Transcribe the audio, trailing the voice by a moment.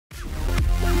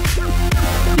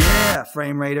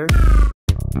Frame Raider.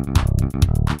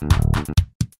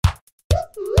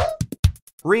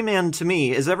 Rayman, to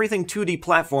me, is everything 2D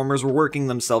platformers were working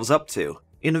themselves up to.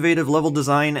 Innovative level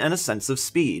design and a sense of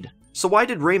speed. So why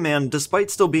did Rayman,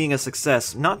 despite still being a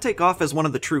success, not take off as one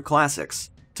of the true classics?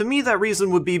 To me, that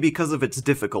reason would be because of its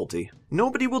difficulty.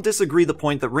 Nobody will disagree the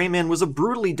point that Rayman was a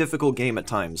brutally difficult game at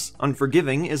times.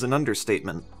 Unforgiving is an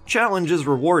understatement. Challenge is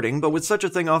rewarding, but with such a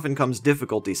thing often comes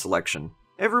difficulty selection.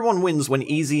 Everyone wins when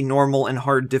easy, normal, and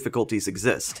hard difficulties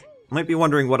exist. Might be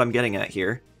wondering what I'm getting at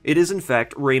here. It is in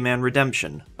fact Rayman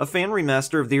Redemption, a fan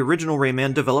remaster of the original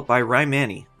Rayman developed by Rayman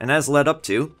Mania, and as led up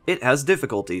to, it has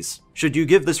difficulties. Should you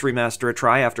give this remaster a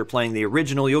try after playing the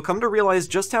original, you'll come to realize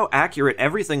just how accurate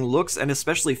everything looks and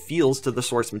especially feels to the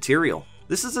source material.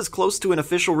 This is as close to an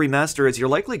official remaster as you're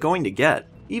likely going to get.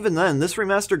 Even then, this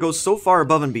remaster goes so far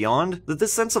above and beyond that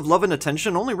this sense of love and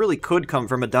attention only really could come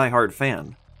from a die-hard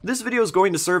fan. This video is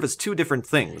going to serve as two different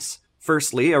things.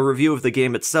 Firstly, a review of the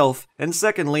game itself, and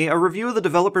secondly, a review of the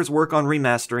developer's work on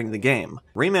remastering the game.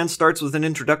 Rayman starts with an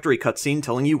introductory cutscene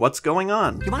telling you what's going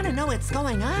on. You wanna know what's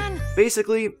going on?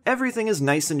 Basically, everything is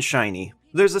nice and shiny.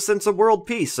 There's a sense of world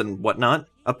peace and whatnot,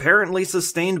 apparently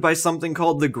sustained by something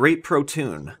called the Great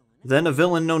Protoon. Then a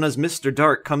villain known as Mr.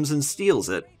 Dark comes and steals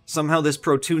it. Somehow this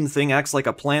Protoon thing acts like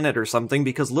a planet or something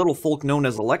because little folk known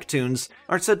as Electoons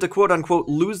are said to quote-unquote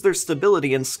lose their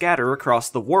stability and scatter across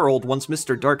the world once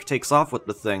Mr. Dark takes off with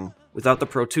the thing. Without the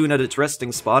Protoon at its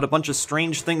resting spot, a bunch of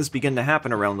strange things begin to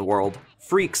happen around the world.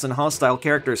 Freaks and hostile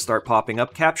characters start popping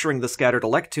up, capturing the scattered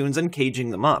Electoons and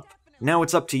caging them up. Now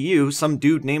it's up to you, some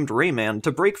dude named Rayman,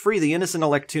 to break free the innocent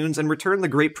Electoons and return the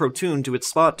Great Protoon to its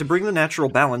spot to bring the natural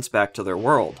balance back to their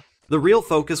world. The real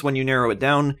focus, when you narrow it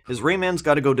down, is Rayman's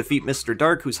gotta go defeat Mr.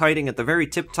 Dark, who's hiding at the very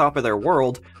tip-top of their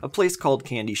world, a place called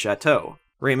Candy Chateau.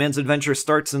 Rayman's adventure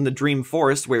starts in the Dream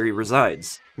Forest where he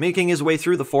resides. Making his way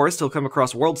through the forest, he'll come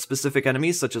across world-specific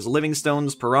enemies such as living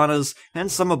stones, piranhas, and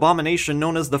some abomination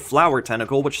known as the Flower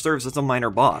Tentacle, which serves as a minor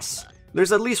boss.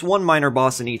 There's at least one minor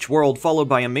boss in each world, followed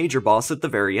by a major boss at the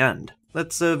very end.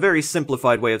 That's a very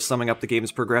simplified way of summing up the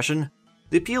game's progression.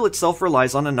 The appeal itself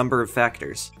relies on a number of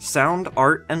factors: sound,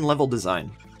 art, and level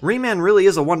design. Rayman really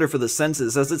is a wonder for the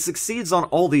senses as it succeeds on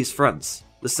all these fronts.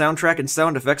 The soundtrack and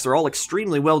sound effects are all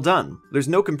extremely well done. There's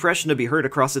no compression to be heard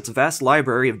across its vast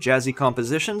library of jazzy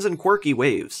compositions and quirky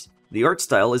waves. The art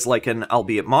style is like an,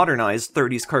 albeit modernized,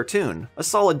 30s cartoon, a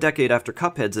solid decade after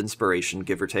Cuphead's inspiration,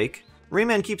 give or take.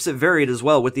 Rayman keeps it varied as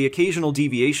well, with the occasional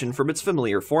deviation from its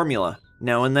familiar formula.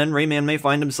 Now and then, Rayman may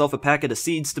find himself a packet of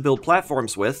seeds to build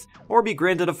platforms with, or be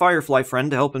granted a firefly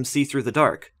friend to help him see through the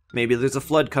dark. Maybe there's a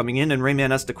flood coming in and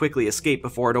Rayman has to quickly escape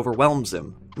before it overwhelms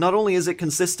him. Not only is it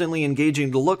consistently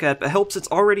engaging to look at, but helps its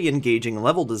already engaging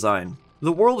level design.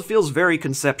 The world feels very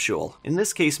conceptual, in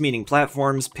this case meaning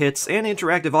platforms, pits, and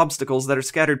interactive obstacles that are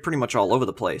scattered pretty much all over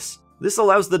the place. This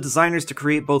allows the designers to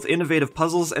create both innovative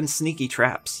puzzles and sneaky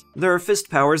traps. There are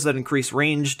fist powers that increase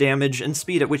range, damage, and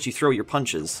speed at which you throw your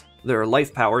punches. There are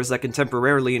life powers that can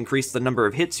temporarily increase the number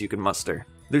of hits you can muster.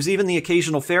 There's even the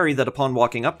occasional fairy that upon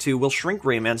walking up to will shrink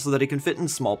Rayman so that he can fit in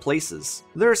small places.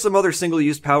 There are some other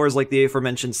single-use powers like the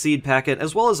aforementioned seed packet,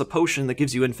 as well as a potion that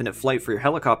gives you infinite flight for your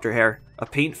helicopter hair, a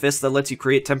paint fist that lets you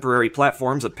create temporary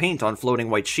platforms of paint on floating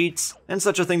white sheets, and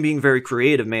such a thing being very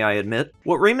creative, may I admit.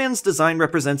 What Rayman's design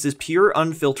represents is pure,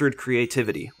 unfiltered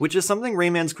creativity, which is something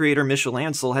Rayman's creator Michel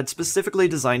Ancel had specifically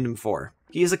designed him for.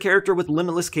 He is a character with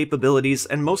limitless capabilities,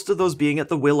 and most of those being at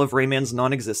the will of Rayman's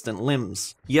non-existent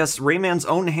limbs. Yes, Rayman's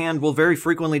own hand will very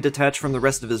frequently detach from the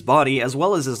rest of his body, as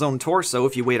well as his own torso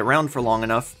if you wait around for long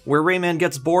enough, where Rayman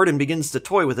gets bored and begins to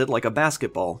toy with it like a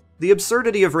basketball. The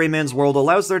absurdity of Rayman's world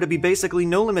allows there to be basically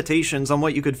no limitations on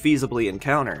what you could feasibly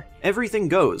encounter. Everything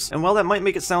goes, and while that might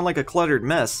make it sound like a cluttered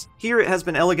mess, here it has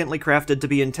been elegantly crafted to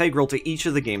be integral to each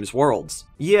of the game's worlds.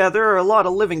 Yeah, there are a lot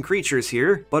of living creatures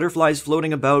here, butterflies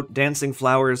floating about, dancing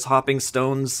flowers, hopping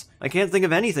stones. I can't think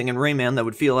of anything in Rayman that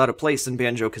would feel out of place in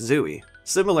Banjo-Kazooie.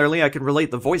 Similarly, I can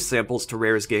relate the voice samples to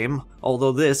Rare's game,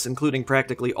 although this, including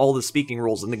practically all the speaking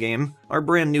roles in the game, are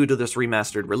brand new to this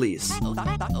remastered release.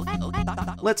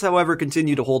 Let's, however,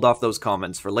 continue to hold off those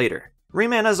comments for later.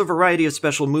 Rayman has a variety of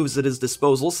special moves at his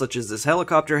disposal, such as his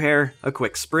helicopter hair, a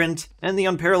quick sprint, and the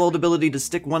unparalleled ability to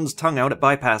stick one's tongue out at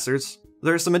bypassers.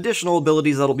 There are some additional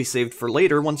abilities that'll be saved for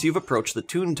later once you've approached the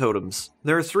Toon Totems.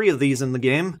 There are 3 of these in the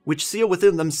game, which seal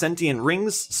within them sentient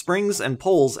rings, springs, and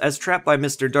poles as trapped by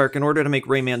Mr. Dark in order to make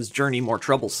Rayman's journey more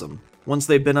troublesome. Once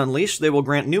they've been unleashed, they will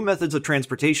grant new methods of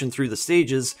transportation through the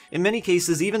stages, in many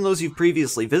cases even those you've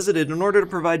previously visited, in order to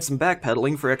provide some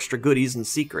backpedaling for extra goodies and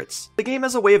secrets. The game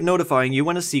has a way of notifying you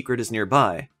when a secret is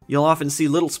nearby. You'll often see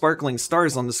little sparkling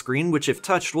stars on the screen, which if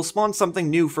touched will spawn something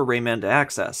new for Rayman to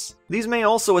access. These may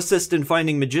also assist in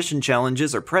finding magician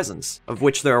challenges or presents, of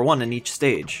which there are one in each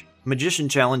stage. Magician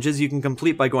challenges you can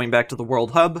complete by going back to the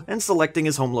World Hub and selecting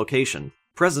his home location.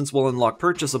 Presents will unlock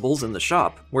purchasables in the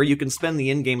shop, where you can spend the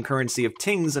in-game currency of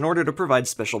tings in order to provide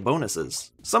special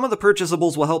bonuses. Some of the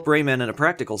purchasables will help Rayman in a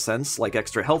practical sense, like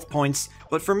extra health points,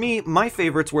 but for me, my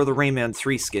favorites were the Rayman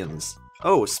 3 skins.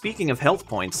 Oh, speaking of health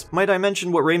points, might I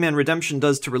mention what Rayman Redemption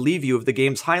does to relieve you of the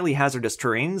game's highly hazardous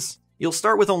terrains? You'll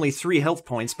start with only 3 health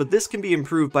points, but this can be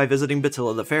improved by visiting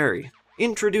Batilla the Fairy.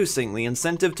 Introducing the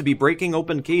incentive to be breaking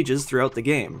open cages throughout the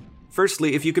game.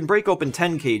 Firstly, if you can break open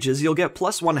 10 cages, you'll get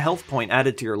 +1 health point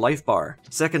added to your life bar.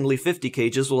 Secondly, 50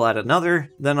 cages will add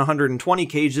another, then 120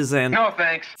 cages, and no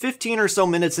thanks. 15 or so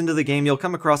minutes into the game, you'll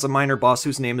come across a minor boss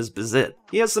whose name is Bazit.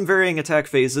 He has some varying attack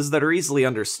phases that are easily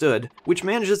understood, which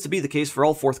manages to be the case for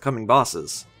all forthcoming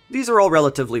bosses. These are all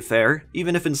relatively fair,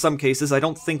 even if in some cases I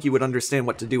don't think you would understand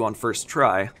what to do on first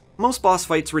try. Most boss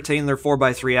fights retain their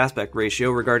 4:3 aspect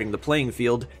ratio regarding the playing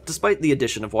field, despite the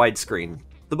addition of widescreen.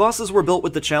 The bosses were built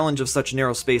with the challenge of such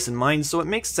narrow space in mind, so it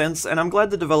makes sense, and I'm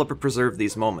glad the developer preserved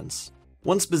these moments.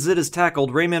 Once Bazit is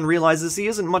tackled, Rayman realizes he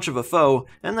isn't much of a foe,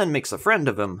 and then makes a friend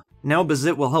of him. Now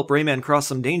Bazit will help Rayman cross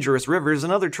some dangerous rivers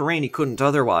and other terrain he couldn't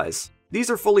otherwise. These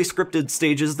are fully scripted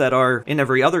stages that are, in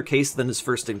every other case than his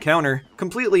first encounter,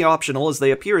 completely optional as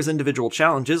they appear as individual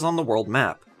challenges on the world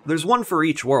map. There's one for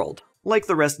each world. Like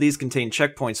the rest, these contain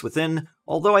checkpoints within,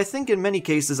 although I think in many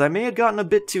cases I may have gotten a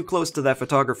bit too close to that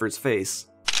photographer's face.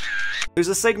 There's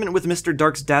a segment with Mr.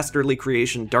 Dark's dastardly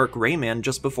creation Dark Rayman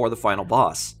just before the final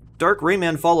boss. Dark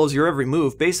Rayman follows your every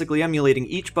move, basically emulating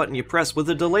each button you press with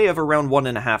a delay of around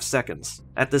 1.5 seconds.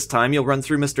 At this time, you'll run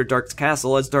through Mr. Dark's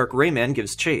castle as Dark Rayman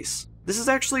gives chase. This is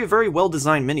actually a very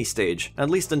well-designed mini-stage, at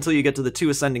least until you get to the 2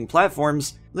 ascending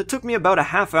platforms, that took me about a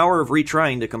half hour of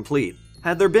retrying to complete.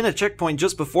 Had there been a checkpoint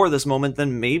just before this moment,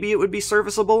 then maybe it would be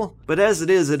serviceable, but as it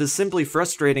is simply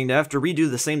frustrating to have to redo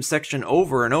the same section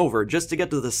over and over just to get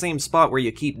to the same spot where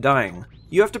you keep dying.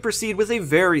 You have to proceed with a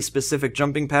very specific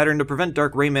jumping pattern to prevent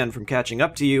Dark Rayman from catching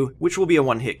up to you, which will be a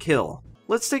one-hit kill.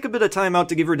 Let's take a bit of time out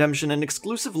to give Redemption an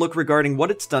exclusive look regarding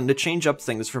what it's done to change up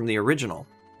things from the original.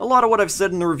 A lot of what I've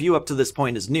said in the review up to this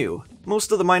point is new.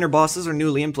 Most of the minor bosses are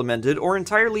newly implemented or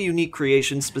entirely unique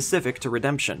creations specific to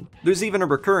Redemption. There's even a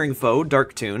recurring foe,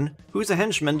 Darktoon, who's a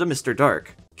henchman to Mr.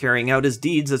 Dark, carrying out his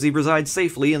deeds as he resides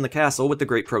safely in the castle with the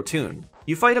Great Protoon.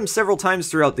 You fight him several times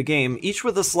throughout the game, each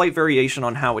with a slight variation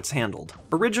on how it's handled.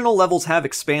 Original levels have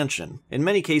expansion, in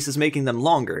many cases making them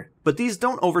longer, but these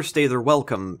don't overstay their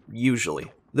welcome,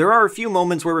 usually. There are a few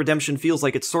moments where Redemption feels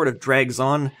like it sort of drags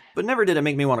on, but never did it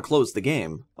make me want to close the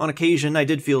game. On occasion, I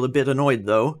did feel a bit annoyed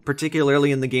though,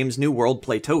 particularly in the game's new world,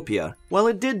 Playtopia. While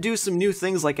it did do some new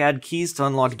things like add keys to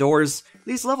unlock doors,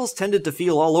 these levels tended to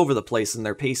feel all over the place in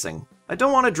their pacing. I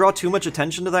don't want to draw too much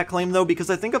attention to that claim though, because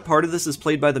I think a part of this is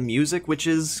played by the music, which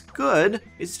is good.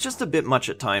 It's just a bit much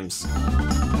at times.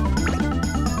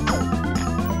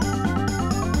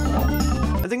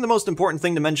 I think the most important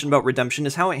thing to mention about Redemption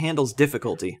is how it handles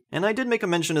difficulty, and I did make a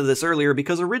mention of this earlier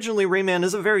because originally Rayman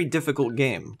is a very difficult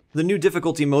game. The new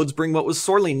difficulty modes bring what was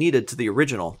sorely needed to the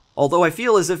original, although I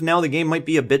feel as if now the game might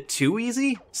be a bit too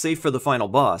easy, save for the final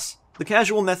boss. The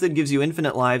casual method gives you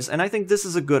infinite lives, and I think this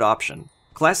is a good option.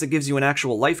 Classic gives you an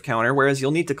actual life counter, whereas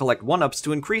you'll need to collect 1-ups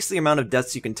to increase the amount of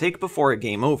deaths you can take before a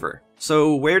game over.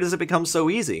 So where does it become so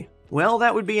easy? Well,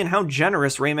 that would be in how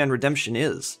generous Rayman Redemption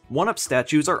is. 1-up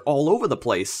statues are all over the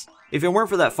place. If it weren't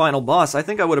for that final boss, I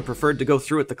think I would have preferred to go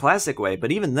through it the classic way,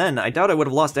 but even then, I doubt I would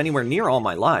have lost anywhere near all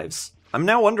my lives. I'm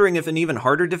now wondering if an even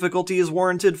harder difficulty is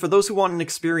warranted for those who want an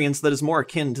experience that is more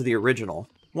akin to the original.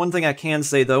 One thing I can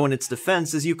say though in its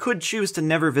defense is you could choose to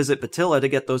never visit Batilla to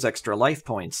get those extra life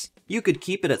points. You could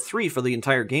keep it at 3 for the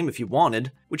entire game if you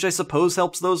wanted, which I suppose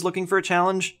helps those looking for a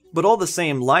challenge, but all the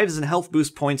same, lives and health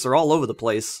boost points are all over the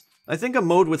place. I think a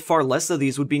mode with far less of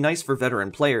these would be nice for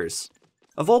veteran players.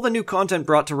 Of all the new content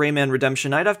brought to Rayman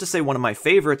Redemption, I'd have to say one of my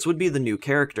favorites would be the new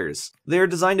characters. They are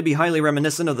designed to be highly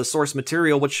reminiscent of the source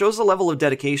material, which shows a level of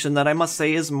dedication that I must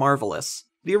say is marvelous.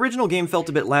 The original game felt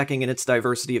a bit lacking in its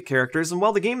diversity of characters, and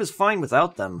while the game is fine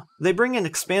without them, they bring an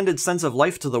expanded sense of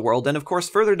life to the world and of course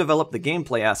further develop the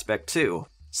gameplay aspect too.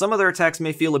 Some of their attacks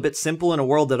may feel a bit simple in a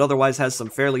world that otherwise has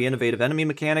some fairly innovative enemy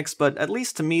mechanics, but at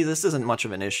least to me this isn't much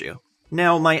of an issue.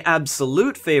 Now, my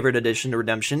absolute favorite addition to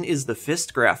Redemption is the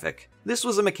fist graphic. This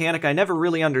was a mechanic I never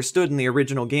really understood in the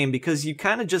original game because you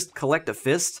kinda just collect a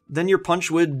fist, then your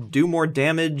punch would do more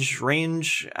damage,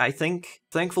 range, I think.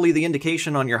 Thankfully, the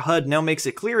indication on your HUD now makes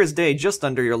it clear as day just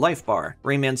under your life bar.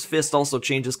 Rayman's fist also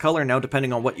changes color now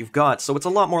depending on what you've got, so it's a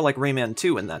lot more like Rayman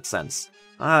 2 in that sense.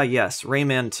 Ah yes,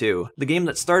 Rayman 2. The game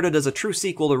that started as a true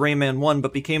sequel to Rayman 1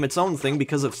 but became its own thing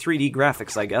because of 3D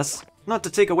graphics, I guess. Not to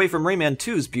take away from Rayman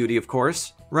 2's beauty, of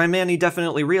course. Rayman Mania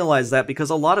definitely realized that because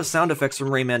a lot of sound effects from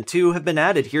Rayman 2 have been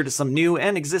added here to some new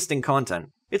and existing content.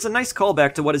 It's a nice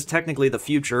callback to what is technically the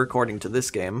future, according to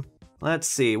this game. Let's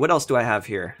see, what else do I have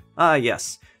here? Ah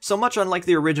yes. So much unlike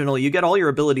the original, you get all your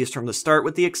abilities from the start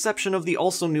with the exception of the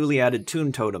also newly added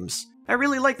Toon Totems. I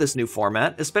really like this new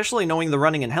format, especially knowing the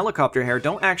running and helicopter hair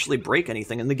don't actually break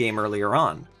anything in the game earlier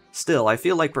on. Still, I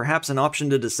feel like perhaps an option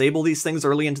to disable these things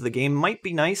early into the game might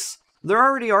be nice. There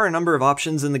already are a number of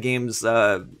options in the game's,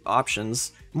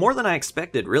 options. More than I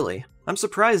expected, really. I'm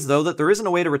surprised, though, that there isn't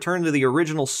a way to return to the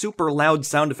original super loud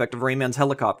sound effect of Rayman's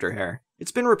helicopter hair.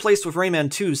 It's been replaced with Rayman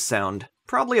 2's sound.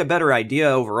 Probably a better idea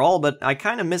overall, but I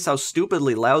kinda miss how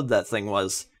stupidly loud that thing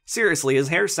was. Seriously, his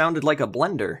hair sounded like a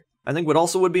blender. I think what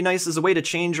also would be nice is a way to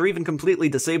change or even completely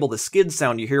disable the skid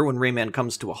sound you hear when Rayman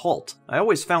comes to a halt. I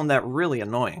always found that really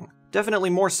annoying.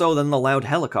 Definitely more so than the loud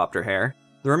helicopter hair.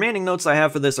 The remaining notes I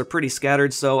have for this are pretty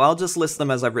scattered, so I'll just list them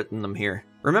as I've written them here.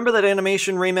 Remember that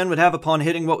animation Rayman would have upon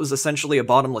hitting what was essentially a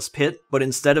bottomless pit, but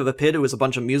instead of a pit it was a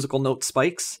bunch of musical note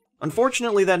spikes?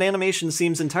 Unfortunately, that animation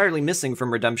seems entirely missing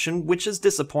from Redemption, which is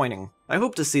disappointing. I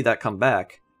hope to see that come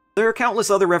back. There are countless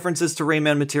other references to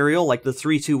Rayman material, like the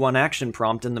 3-2-1 action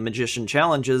prompt in the Magician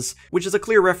Challenges, which is a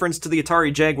clear reference to the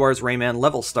Atari Jaguar's Rayman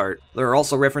level start. There are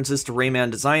also references to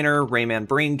Rayman Designer, Rayman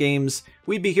Brain Games.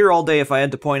 We'd be here all day if I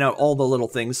had to point out all the little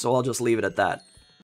things, so I'll just leave it at that.